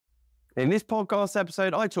In this podcast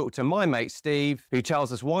episode, I talk to my mate Steve, who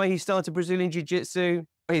tells us why he started Brazilian Jiu Jitsu,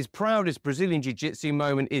 his proudest Brazilian Jiu Jitsu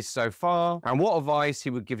moment is so far, and what advice he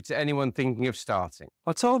would give to anyone thinking of starting.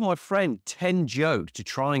 I told my friend 10 jokes to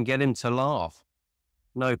try and get him to laugh.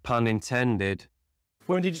 No pun intended.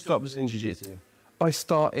 When did you start Brazilian Jiu Jitsu? I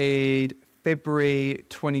started February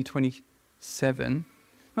 2027.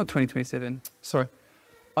 Not 2027, sorry.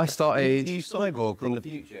 I started... You cyborg from the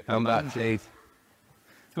future. Come back, Steve.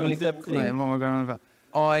 2017. What am I going on about?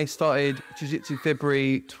 I started Jiu-Jitsu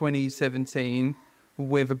February 2017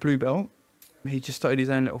 with a blue belt. He just started his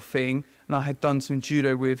own little thing, and I had done some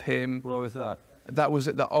judo with him. What was that? That was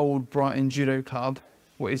at the old Brighton Judo Club,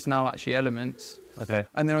 what is now actually Elements. Okay.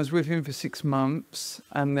 And then I was with him for 6 months,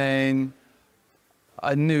 and then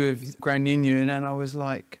I knew of Grand Union, and I was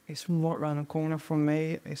like, it's right around the corner from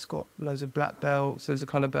me. It's got loads of black belts, loads of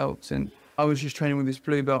colour belts, and I was just training with this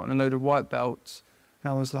blue belt and a load of white belts.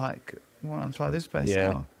 And I was like, well, I'll try this place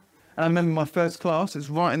now. And I remember my first class, it's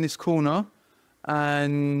right in this corner,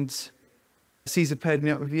 and Caesar paired me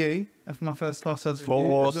up with you for my first class. I was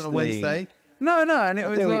on a Wednesday. No, and it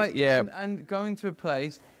was like, and going to a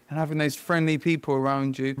place and having those friendly people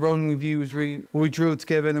around you. Rolling with you was really, we drilled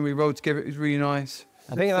together and then we rolled together, it was really nice.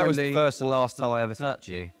 I think that was the first and last time I ever touched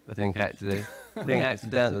you, I think, actually.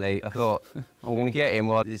 Accidentally, I thought, I'm going to get him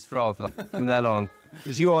while this frog from then on.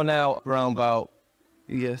 Because you are now a brown belt.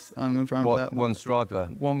 Yes, I'm a brown belt. One striper.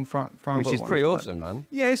 One front belt. Which is pretty awesome, man.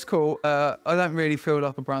 Yeah, it's cool. I don't really feel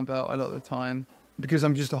like a brown belt a lot of the time because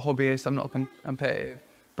I'm just a hobbyist. I'm not a competitive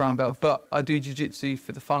brown belt. But I do jiu-jitsu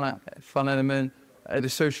for the fun element, the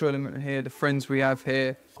social element here, the friends we have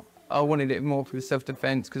here. I wanted it more for the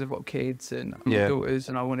self-defense because I've got kids and daughters,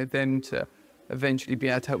 and I wanted them to eventually be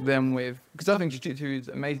able to help them with, because I think jiu-jitsu is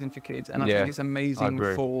amazing for kids, and I think it's amazing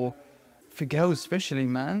for girls especially,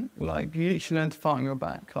 man. Like, you should learn to fight on your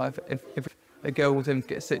back. Like, if a girl was to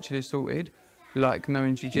get sexually assaulted, like,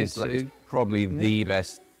 knowing jiu-jitsu, it's probably the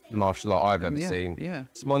best martial art I've ever seen. Yeah.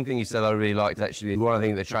 It's one thing you said I really liked, actually. One of the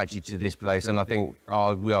things that attracted you to this place, and I think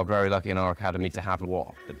we are very lucky in our academy to have, I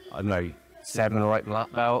don't know, 7 or 8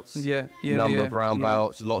 black belts, number of brown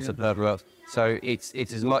belts, lots of purple belts. So it's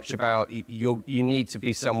as much about you need to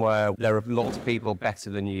be somewhere there are lots of people better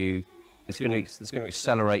than you. It's going to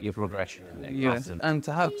accelerate your progression. And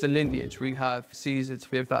to have the lineage, we have Caesar to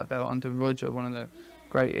be a black belt under Roger, one of the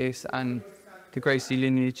greatest, and the Gracie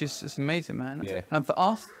lineage, it's amazing, man. Yeah. And for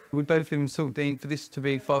us, we both live in Saltdean. For this to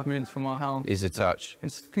be 5 minutes from our house is a touch.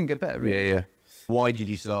 It couldn't get better, really. Yeah. Why did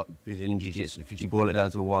you start Brazilian Jiu Jitsu? Could you boil it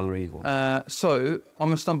down to one reason? So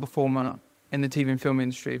I'm a stunt performer in the TV and film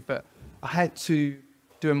industry, but I had to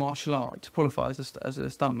do a martial art to qualify as a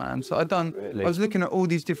stuntman. So I was looking at all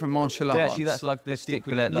these different martial arts. Actually, that's like the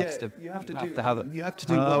sticklet. You have to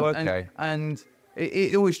do. Oh, okay. And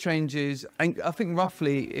it always changes. And I think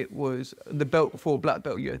roughly it was the belt before black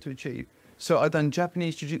belt you had to achieve. So I done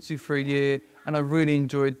Japanese Jiu-Jitsu for a year, and I really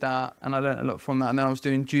enjoyed that, and I learned a lot from that. And then I was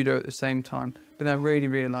doing judo at the same time. But then I really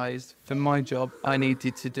realised for my job I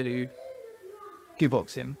needed to do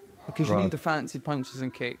kickboxing. Because you need the fancy punches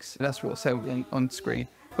and kicks. That's what sells on screen.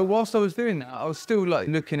 But whilst I was doing that, I was still like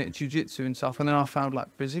looking at jiu-jitsu and stuff. And then I found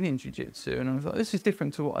like Brazilian jiu-jitsu, and I was like, this is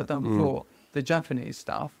different to what I'd done before, the Japanese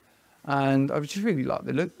stuff. And I was just really like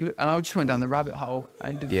the look. And I just went down the rabbit hole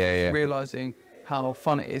and realising how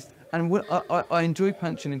fun it is. And I enjoy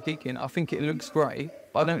punching and kicking. I think it looks great.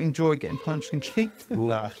 But I don't enjoy getting punched and kicked.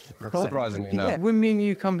 No, surprisingly, no. Yeah, when me and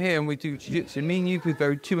you come here and we do jiu-jitsu, me and you could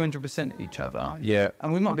go 200% at each other. Yeah.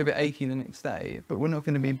 And we might be a bit achy the next day, but we're not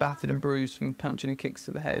going to be battered and bruised from punching and kicks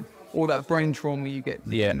to the head. All that brain trauma you get.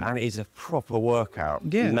 Yeah, and it is a proper workout.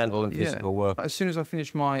 Mental and physical work. As soon as I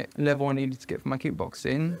finished my level I needed to get for my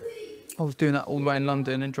kickboxing, I was doing that all the way in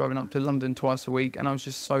London and driving up to London twice a week, and I was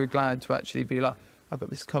just so glad to actually be like, I've got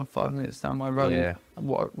this club 5 minutes down my road. Yeah.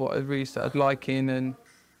 What I really started liking, and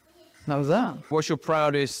that was that. What's your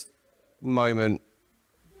proudest moment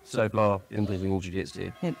so far in Brazilian Jiu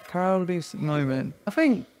Jitsu? Yeah, proudest moment. I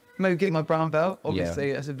think maybe getting my brown belt.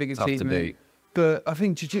 Obviously, that's a big achievement. But I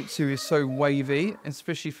think Jiu Jitsu is so wavy,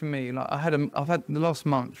 especially for me. Like I've had the last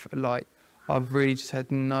month, like I've really just had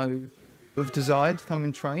no desire to come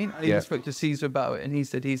and train. I even spoke to Caesar about it, and he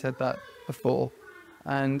said he's had that before.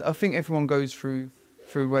 And I think everyone goes through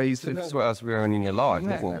ways. That's what else we're in your life,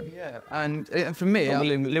 isn't it? Yeah, and for me,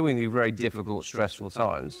 living through very difficult, stressful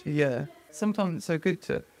times. Yeah, sometimes it's so good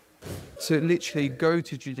to literally go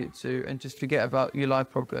to jiu-jitsu and just forget about your life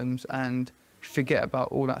problems and forget about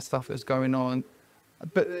all that stuff that's going on,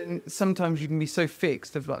 But then sometimes you can be so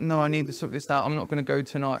fixed of like, no, I need to sort this out. I'm not going to go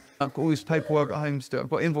tonight. I've got all this paperwork at home still. I've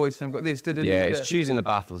got invoices. I've got this. Yeah, it's choosing the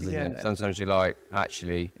battles, isn't it? Sometimes you're like,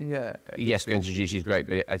 actually, yes, going to jiu-jitsu is great,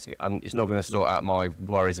 but it's not going to sort out my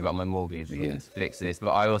worries about my mortgage. Fix this.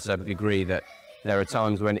 But I also agree that there are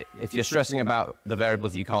times when if you're stressing about the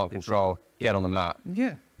variables you can't control, get on the mat.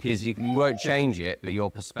 Yeah. Because you won't change it, but your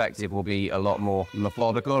perspective will be a lot more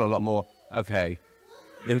methodical, a lot more, okay,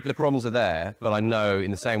 the problems are there, but I know in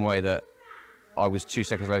the same way that I was 2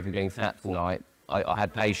 seconds away from getting fat tonight, I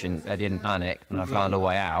had patience, I didn't panic, and I found a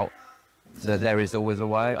way out. So there is always a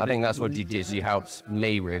way. I think that's what jiu-jitsu helps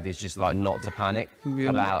me with, is just like not to panic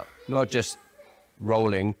about not just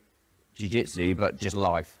rolling jiu-jitsu, but just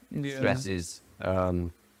life. Stresses.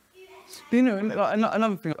 You know, like,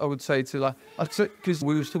 another thing I would say to, like, because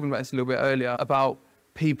we were talking about this a little bit earlier about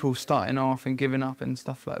people starting off and giving up and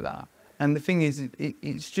stuff like that. And the thing is,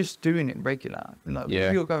 it's just doing it regular. Like,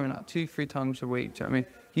 if you're going out 2-3 times a week, do you know what I mean?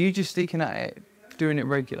 You just sticking at it, doing it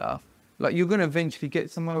regular. Like, you're going to eventually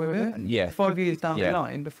get somewhere with it. Yeah. 5 years down the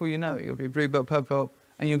line, before you know it, you'll be blue belt, purple belt,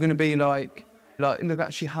 and you're going to be like, look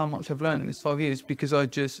actually how much I've learned in this 5 years because I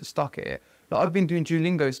just stuck at it. Like, I've been doing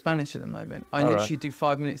Duolingo Spanish at the moment. I literally do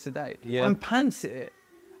 5 minutes a day. I'm pants at it.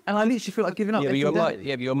 And I literally feel like giving up every day. But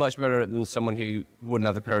you're much better than someone who wouldn't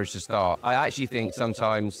have the courage to start. I actually think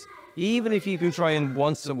sometimes, even if you can train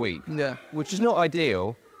once a week, which is not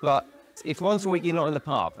ideal, but if once a week you're not in the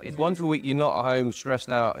pub, if once a week you're not at home stressed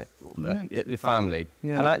out at your family,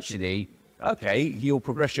 and actually, okay, your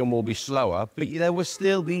progression will be slower, but there will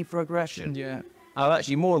still be progression. And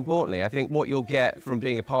actually, more importantly, I think what you'll get from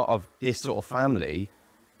being a part of this sort of family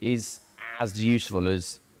is as useful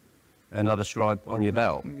as another stride on your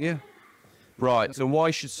belt. Right, so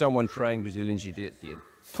why should someone train Brazilian Jiu Jitsu?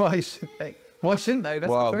 Why shouldn't they?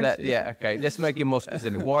 That's the question. Okay, let's make it more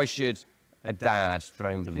specific. Why should a dad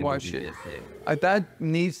train Brazilian Jiu Jitsu? A dad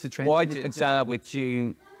needs to train. Why did a dad with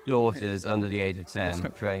 2 daughters under the age of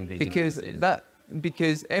 10 train Brazilian Jiu Jitsu?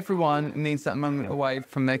 Because everyone needs that moment away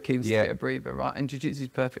from their kids to get a breather, right? And jiu-jitsu is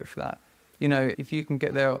perfect for that. You know, if you can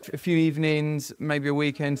get there a few evenings, maybe a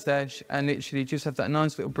weekend stash, and literally just have that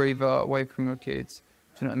nice little breather away from your kids,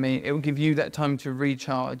 do you know what I mean? It will give you that time to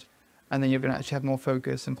recharge, and then you're going to actually have more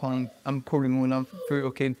focus and pouring more love for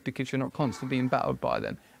your kids because you're not constantly being battled by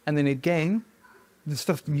them. And then again, the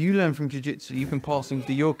stuff you learn from jiu-jitsu, you can pass on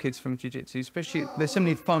to your kids from jiu-jitsu, especially there's so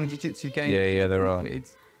many fun jiu-jitsu games. Yeah, there are.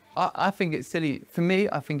 I think it's silly. For me,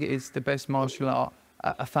 I think it is the best martial art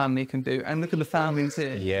a family can do. And look at the families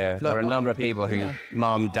here. Yeah, there are a number of people who,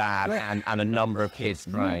 mum, dad, and a number of kids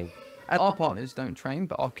train. And our partners don't train,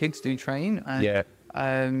 but our kids do train.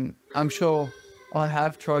 And, I'm sure I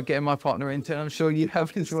have tried getting my partner into it. I'm sure you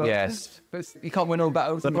have as well. Yes. But you can't win all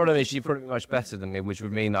battles. The problem is she's pretty much better than me, which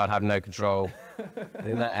would mean I'd have no control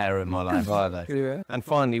in that area of my life either. And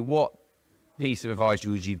finally, what piece of advice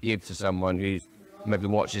would you give to someone who's maybe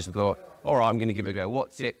watched this and thought, all right, I'm going to give it a go?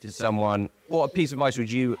 What tip to someone, what piece of advice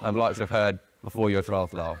would you have liked to have heard before your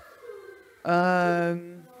triathlon?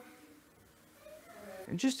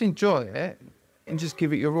 Just enjoy it and just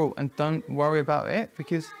give it your all and don't worry about it,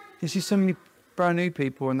 because there's just so many brand new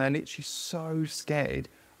people and they're literally so scared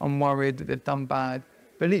and worried that they've done bad.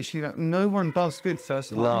 But literally, like, no one does good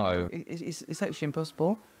first. No. It's actually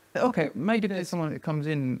impossible. Okay, maybe there's someone that comes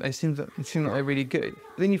in, they seem like they're really good.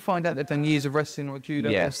 But then you find out they've done years of wrestling or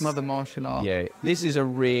judo or some other martial art. Yeah, this is a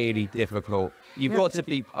really difficult... You've got to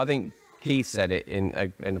be... I think Keith said it in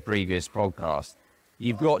a previous podcast.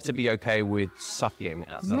 You've got to be okay with sucking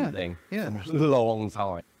at something for a long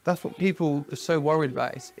time. That's what people are so worried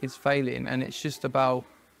about, is failing, and it's just about...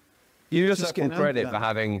 You just get credit for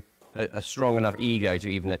having a strong enough ego to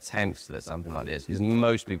even attempt something like this, because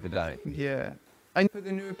most people don't. Yeah. And for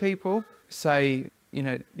the newer people, say, you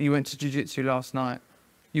know, you went to jiu-jitsu last night,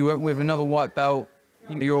 you went with another white belt,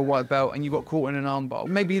 you're a white belt, and you got caught in an armbar.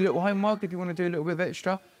 Maybe a little homework if you want to do a little bit of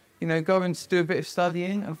extra. You know, go and do a bit of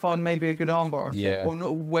studying and find maybe a good armbar. Or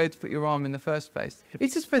not where to put your arm in the first place.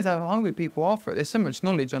 It just depends how hungry people are for it. There's so much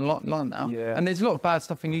knowledge online now. And there's a lot of bad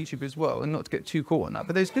stuff on YouTube as well, and not to get too caught on that,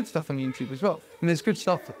 but there's good stuff on YouTube as well. And there's good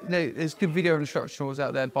stuff, there's good video instructionals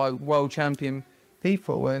out there by world champion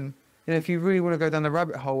people. And you know, if you really want to go down the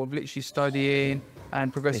rabbit hole of literally studying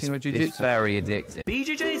and progressing with jiu-jitsu. It's very addictive.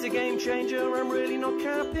 BJJ's a game changer, I'm really not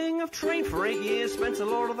capping. I've trained for 8 years, spent a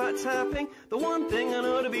lot of that tapping. The one thing I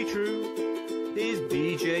know to be true is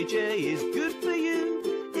BJJ is good for you.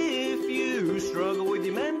 If you struggle with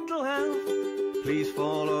your mental health, please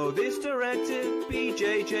follow this directive.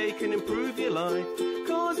 BJJ can improve your life,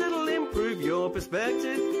 cause it'll improve your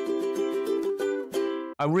perspective.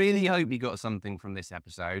 I really hope you got something from this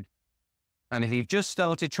episode. And if you've just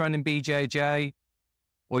started training BJJ,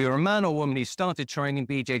 or you're a man or woman who started training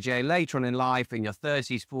BJJ later on in life, in your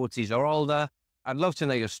 30s, 40s or older, I'd love to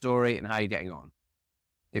know your story and how you're getting on.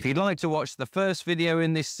 If you'd like to watch the first video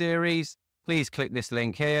in this series, please click this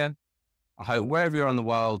link here. I hope wherever you're in the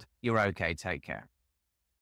world, you're okay. Take care.